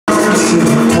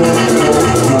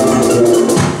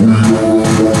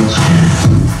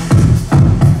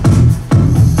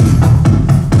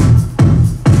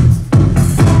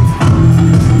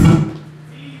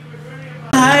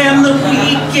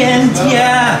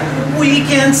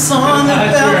weekend song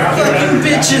about fucking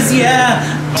bitches,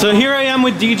 yeah. So here I am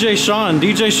with DJ Sean.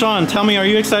 DJ Sean, tell me, are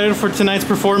you excited for tonight's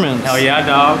performance? Hell yeah,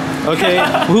 dog. Okay,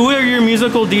 who are your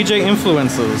musical DJ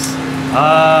influences?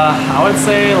 I would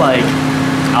say like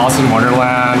Alice in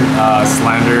Wonderland,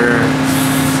 Slender,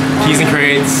 Keys and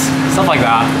Crates, stuff like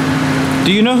that.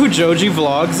 Do you know who Joji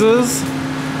Vlogs is?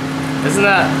 Isn't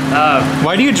that,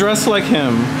 Why do you dress like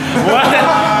him?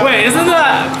 What? Wait, isn't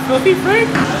that Filthy Frank?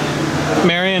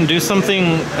 Marion, do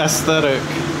something aesthetic.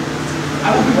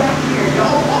 I will be back here,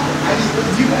 y'all.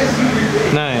 You guys do your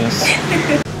thing. Nice.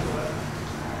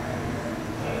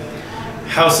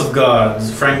 House of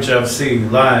Gods, FrankJavCee,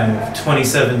 live,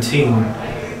 2017.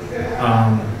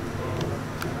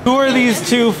 Who are these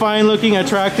two fine-looking,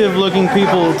 attractive-looking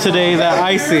people today that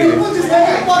I see?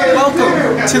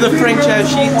 Welcome to the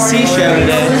FrankJavCee show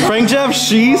today.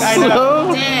 FrankJavCee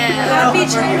show? Happy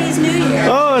Chinese New Year.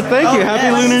 Oh, thank you.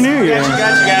 Happy Lunar New Year.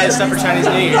 Got you guys stuff for Chinese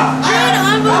New Year.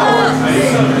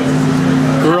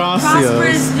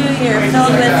 Prosperous New Year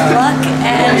filled with luck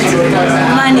and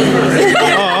money.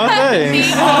 Oh,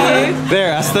 thanks.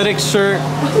 There, aesthetic shirt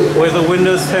with a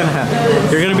Windows 10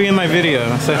 hat. You're gonna be in my video.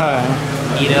 Say hi.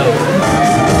 Eat up.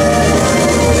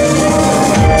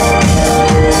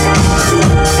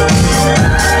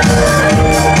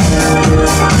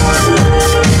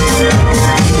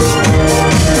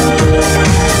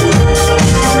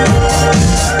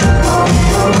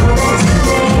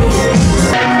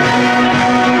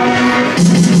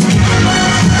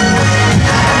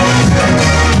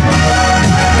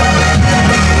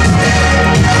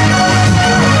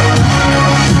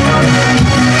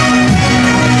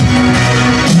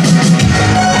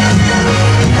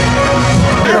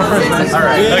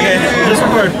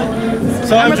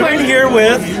 So I'm joined here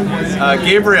with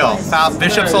Gabriel,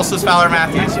 Bishop Solstice Fowler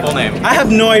Matthews, full name. I have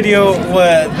no idea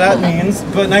what that means,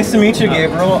 but nice to meet you,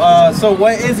 Gabriel. So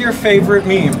what is your favorite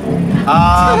meme?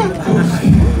 I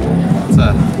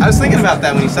was thinking about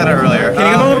that when you said it earlier. Can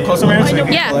you get a little closer, Mary? So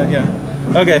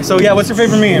yeah. Okay, so yeah, what's your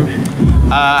favorite meme?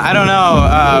 I don't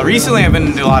know. Recently I've been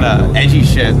into a lot of edgy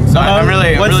shit, so I'm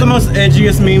really... What's the most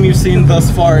edgiest meme you've seen thus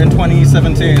far in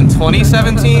 2017? In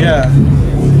 2017? Yeah.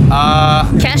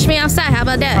 Cash Me Outside, how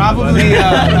about that? Probably,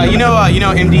 you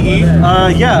know MDE?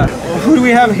 Yeah. Who do we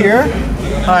have here?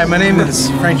 Hi, my name is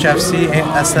FrankJavCee,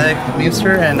 aesthetic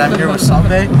memester, and I'm here with Salve.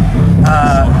 You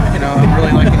know, I'm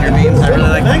really liking your memes. I really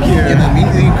like Thank you. The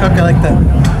memes that you cook. I like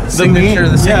the signature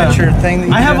thing that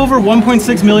you I have over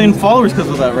 1.6 million followers because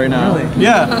of that right now. Really?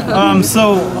 Yeah.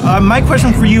 So my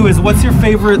question for you is, what's your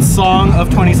favorite song of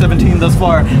 2017 thus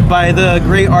far by the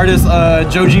great artist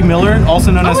Joji Miller,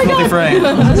 also known as Filthy Frank?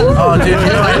 Oh, dude, you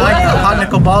know, I like the hot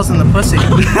nickel balls in the pussy.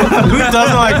 Who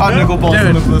doesn't like hot nickel balls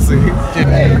in the pussy? Dude.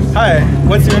 Hi,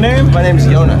 what's your name? My name's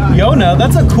Yona. Yona,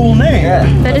 that's a cool name. Yeah,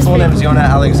 That is full name is Yona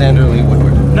Alexander Lee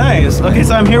Woodward. Nice. Okay,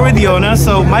 so I'm here with Yona.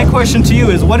 So my question to you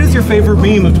is, what is your favorite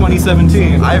meme of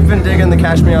 2017? I've been digging the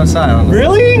Cash Me Outside.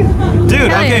 Really? Dude,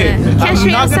 Hell okay. yeah. Cash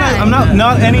Me Outside. I'm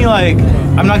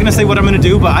not gonna say what I'm gonna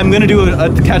do, but I'm gonna do a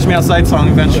Catch Me Outside song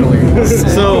eventually.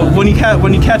 So when you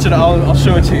catch it, I'll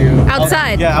show it to you.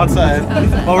 Outside. Yeah, outside.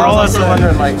 Oh, we're all also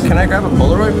wondering, like, can I grab a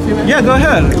Polaroid with you, man? Yeah, go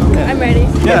ahead. I'm ready.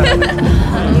 Yeah.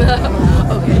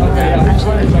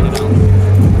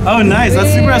 Oh, nice.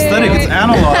 That's super aesthetic. It's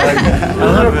analog. I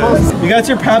love it. You got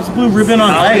your Pabst Blue Ribbon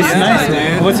on ice. Nice,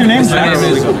 man. What's your name? My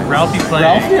name is Ralphie Clay.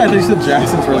 Ralphie? I thought you said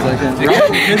Jackson for a second.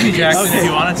 It could be Jackson if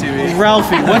you want it to be.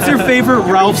 Ralphie, what's your favorite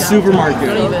Ralph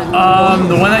supermarket?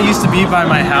 The one that used to be by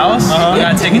my house. We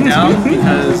got taken down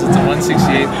because it's a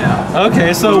 168 now.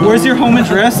 Okay, so where's your home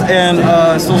address and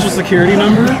social security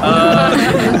number?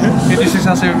 56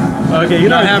 House. Okay, you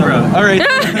know Alhambra. All right,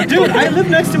 dude, I live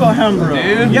next to Alhambra.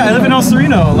 Dude? Yeah, I live in El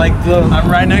Sereno, like the. I'm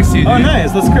right next to you, dude. Oh,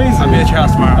 nice. That's crazy. I'll be at your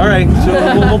house tomorrow. All right, so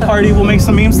we'll party. We'll make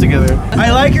some memes together.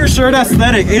 I like your shirt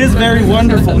aesthetic. It is very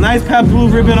wonderful. Nice Pabst Blue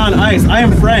Ribbon on ice. I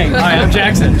am Frank. Hi, I'm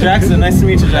Jackson. Jackson, nice to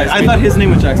meet you, Jackson. I thought his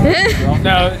name was Jackson.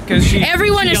 No, because she.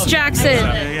 Everyone is Jackson.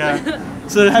 Yeah.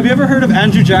 So have you ever heard of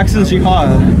Andrew Jackson's Jihad?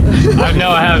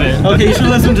 No, I haven't. Okay, you should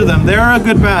listen to them. They're a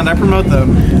good band. I promote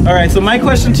them. All right, so my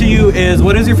question to you is,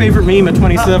 what is your favorite meme of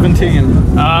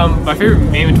 2017? My favorite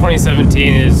meme in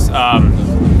 2017 is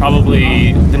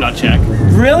probably the nut check.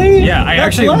 Really? Yeah, I That's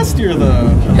actually last year though.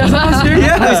 last year.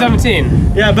 Yeah.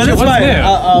 2017. Yeah, but it's What's fine. new?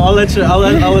 I'll let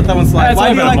that one slide. Yeah, Why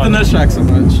do you only like been the a nut track so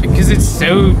much? Because it's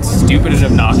so stupid and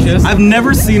obnoxious. I've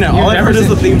never seen it. All I've heard is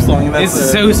the theme song. And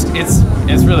that's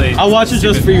It's really. I'll watch it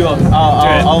just for you.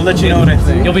 I'll let you know what I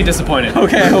think. You'll be disappointed.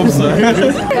 Okay, I hope so.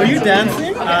 Are you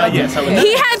dancing? Yes, I would.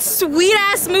 He had sweet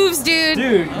ass moves, dude.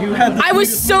 Dude, you had the I was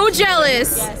so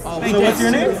jealous. So what's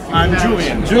your name? I'm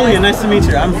Julian. Julian, nice to meet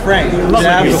you. I'm Frank.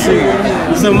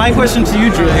 JavCee. So my question to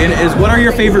you, Julian, is what are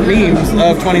your favorite memes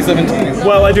of 2017?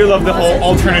 Well, I do love the whole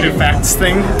alternative facts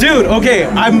thing. Dude, okay,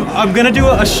 I'm gonna do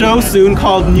a show soon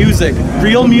called Music.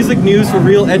 Real music news for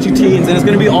real edgy teens, and it's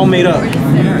gonna be all made up.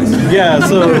 Yeah,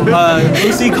 so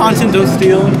OC content, don't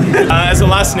steal. As a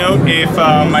last note, if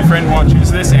my friend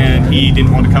watches this and he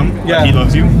didn't want to come, but he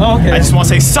loves you. Oh, okay. I just want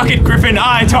to say, suck it, Griffin.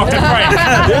 I talked to Frank.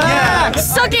 Yeah.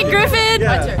 Suck it, Griffin!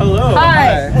 Yeah. Hello.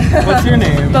 Hi. What's your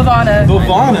name? Bhavana.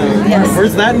 Bhavana. Yes.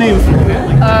 Where's that name from?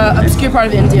 Obscure part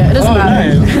of India. It doesn't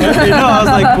matter. Nice. Okay, no, I was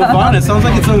like, Bhavana. It sounds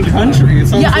like its own country. It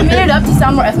sounds Yeah, I like... made it up to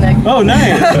sound more ethnic. Oh,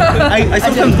 nice. I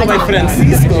sometimes go by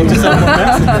Francisco to sound more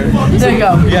Mexican. There you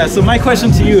go. Yeah, so my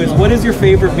question to you is, what is your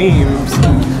favorite memes?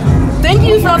 Thank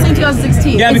you for not saying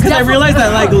 2016. Yeah, because I realized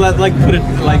that put it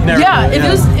narrow. Yeah,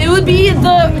 it would be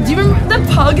the. Do you remember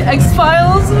the Pug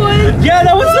X-Files one? Yeah,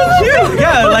 that was so cute.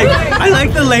 Yeah, like I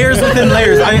like the layers within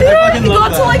layers. I fucking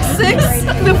love that. Got to like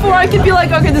 6 before I could be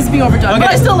like, okay, this is being overdone, but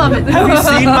I still love it. Have you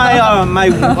seen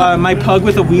my pug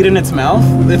with a weed in its mouth?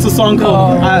 It's a song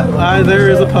called "There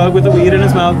Is a Pug with a Weed in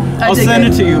Its Mouth." I'll send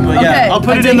it to you, but yeah, I'll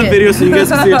put it in the video so you guys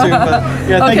can see it too. But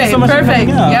yeah, thank you so much for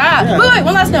coming out. Yeah. Wait,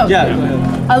 one last note. Yeah.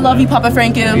 I love you, Papa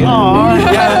Franco. Aww,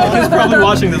 yeah, he's probably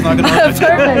watching this, not gonna watch it.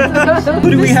 Perfect. Who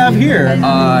do we have here?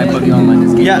 I boogie online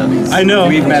as Game Yeah, Bubbies. I know.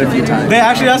 We've met a few times. They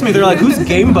actually asked me, they're like, who's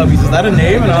Game Bubbies? Is that a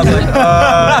name? And I was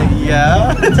like,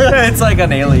 yeah. It's like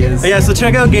an alias. Yeah, so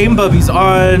check out Game Bubbies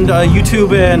on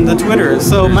YouTube and the Twitter.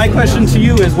 So my question to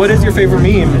you is, what is your favorite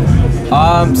meme?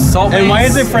 Salt And why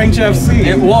is it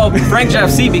FrankJavCee? Well,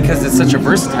 FrankJavCee because it's such a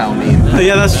versatile meme.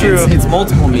 Yeah, that's true. It's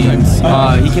multiple memes.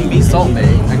 He can be Salt Bae.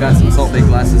 I got some Salt Bae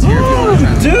glasses here if you want to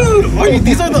try them. Dude,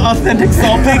 these are the authentic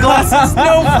Salt Bae glasses?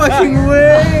 No fucking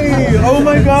way! Oh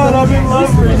my god, I'm in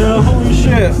love right now. Holy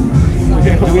shit.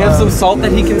 Okay, Do we have some salt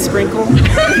that he can sprinkle?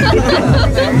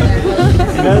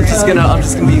 I'm just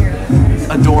gonna be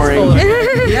adoring.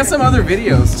 He has some other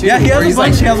videos too. Yeah, he has a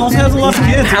bunch. He also has a lot of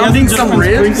kids. Pounding some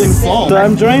ribs. Sprinkling salt. So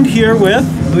I'm joined here with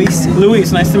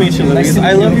Luis. Nice to meet you, Luis.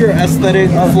 I love your aesthetic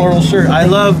floral shirt. I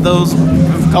love those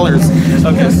colors.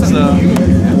 Okay, so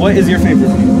what is your favorite?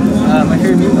 My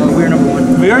favorite meme, We Are Number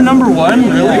One. We Are Number One?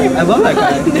 Really? I love that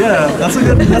guy. Yeah, that's a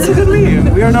good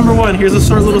meme. We Are Number One. Here's a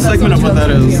short little segment of what that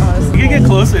is. You can get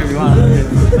closer if you want.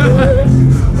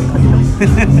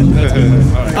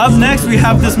 Up next, we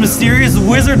have this mysterious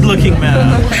wizard-looking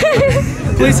man.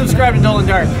 Please subscribe to Dolan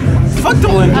Dark. Fuck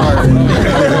Dolan Dark.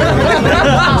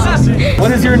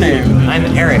 What is your name? I'm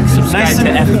Eric. Subscribe Nice to to-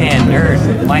 FKN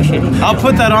Nerd. My shitty. I'll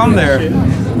put that on there.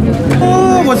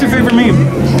 Oh, what's your favorite meme?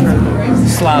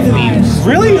 Slav memes.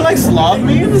 Really? You like Slav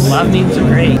memes? Slav memes are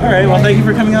great. All right, well, thank you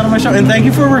for coming out on my show, and thank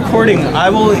you for recording. I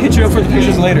will hit you up for the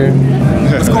pictures later.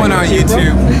 What's going on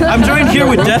YouTube? I'm joined here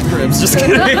with Death Grips. Just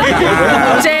kidding.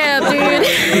 Damn, dude.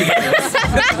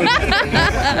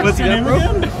 What's your name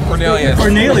again? Cornelius.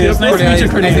 Cornelius. Nice to meet you,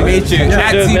 Cornelius. Nice to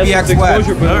meet you. At CBX Web.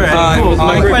 All right, cool.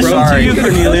 My question to you,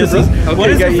 Cornelius, is what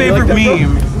is your favorite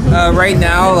meme? Right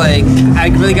now, like, I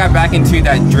really got back into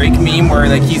that Drake meme where,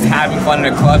 like, he's having fun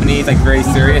in a club and he's, like, very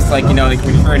serious, like, you know, like,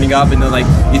 turning up and then, like,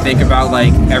 you think about,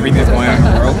 like, everything that's going on in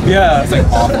the world. Yeah. It's, like,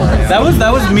 awful. Yeah.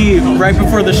 That was me right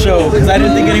before the show because I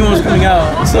didn't think anyone was coming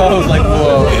out, so I was like,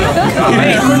 whoa.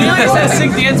 Hey, Cornelius has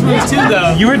sick dance moves too,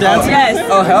 though. You were dancing? Yes.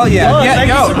 Oh, hell yeah. Oh, Yeah, thank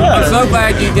you yo, so much. I'm so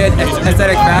glad you did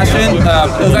Aesthetic Fashion. It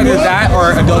was either that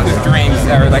or Adult with Dreams,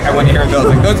 or, like, I want to hear Adult.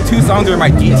 Like, those two songs are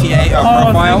my DTA Oh,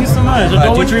 profile. thank you so much.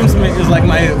 Adult with Dreams is like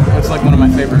it's like one of my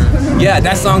favorites. Yeah,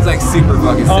 that song's like super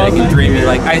fucking sick and dreamy.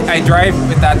 Like I drive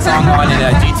with that song on in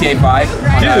GTA 5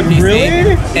 on Dude, PC,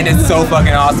 really? and it's so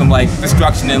fucking awesome. Like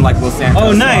Destruction in like Los Santos.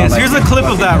 Oh, nice. Like, Here's a clip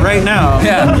of that right now.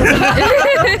 Yeah.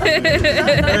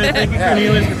 All right, thank you,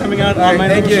 Cornelius, for coming out on my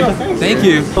Thank you. show. Thank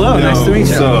you. Hello, nice to meet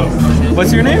you. What's up?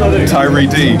 What's your name? Tyree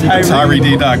D.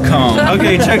 TyreeD.com.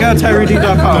 Okay, check out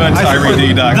TyreeD.com.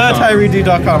 TyreeD.com.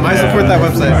 TyreeD.com. I support that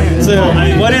website. So,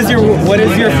 what is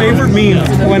your favorite meme of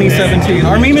 2017,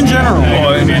 or meme in general?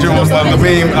 Oh, and you just love the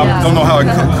meme. I don't know how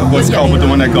what's called, but the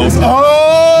one that goes,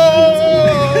 oh!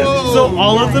 So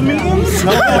all of the memes?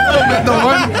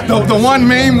 the one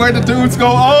meme where the dudes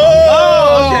go,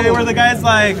 Oh, okay, where the guy's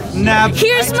like, nap.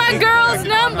 Here's my girl's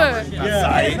number. Yeah.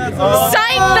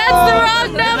 Psych, that's the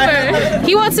wrong number.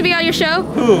 He wants to be on your show.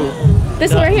 Who?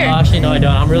 This one right here. Actually, no, I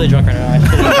don't. I'm really drunk right now.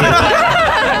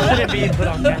 I shouldn't be put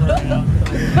on camera right now.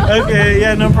 Okay,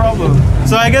 yeah, no problem.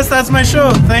 So I guess that's my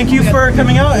show. Thank you for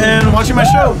coming out and watching my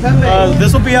show.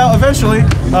 This will be out eventually.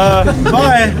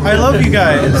 Bye. I love you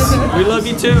guys. We love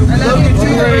you too. I love you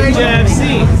too,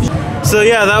 FrankJavCee. So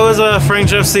yeah, that was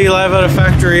FrankJavCee live at a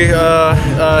factory.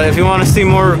 If you want to see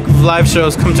more live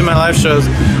shows, come to my live shows.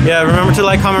 Yeah, remember to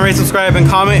like, comment, rate, subscribe, and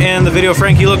comment in the video.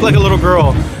 Frank, you look like a little girl.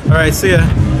 All right, see ya.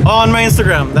 Oh, on my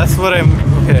Instagram. That's what I'm.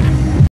 Okay.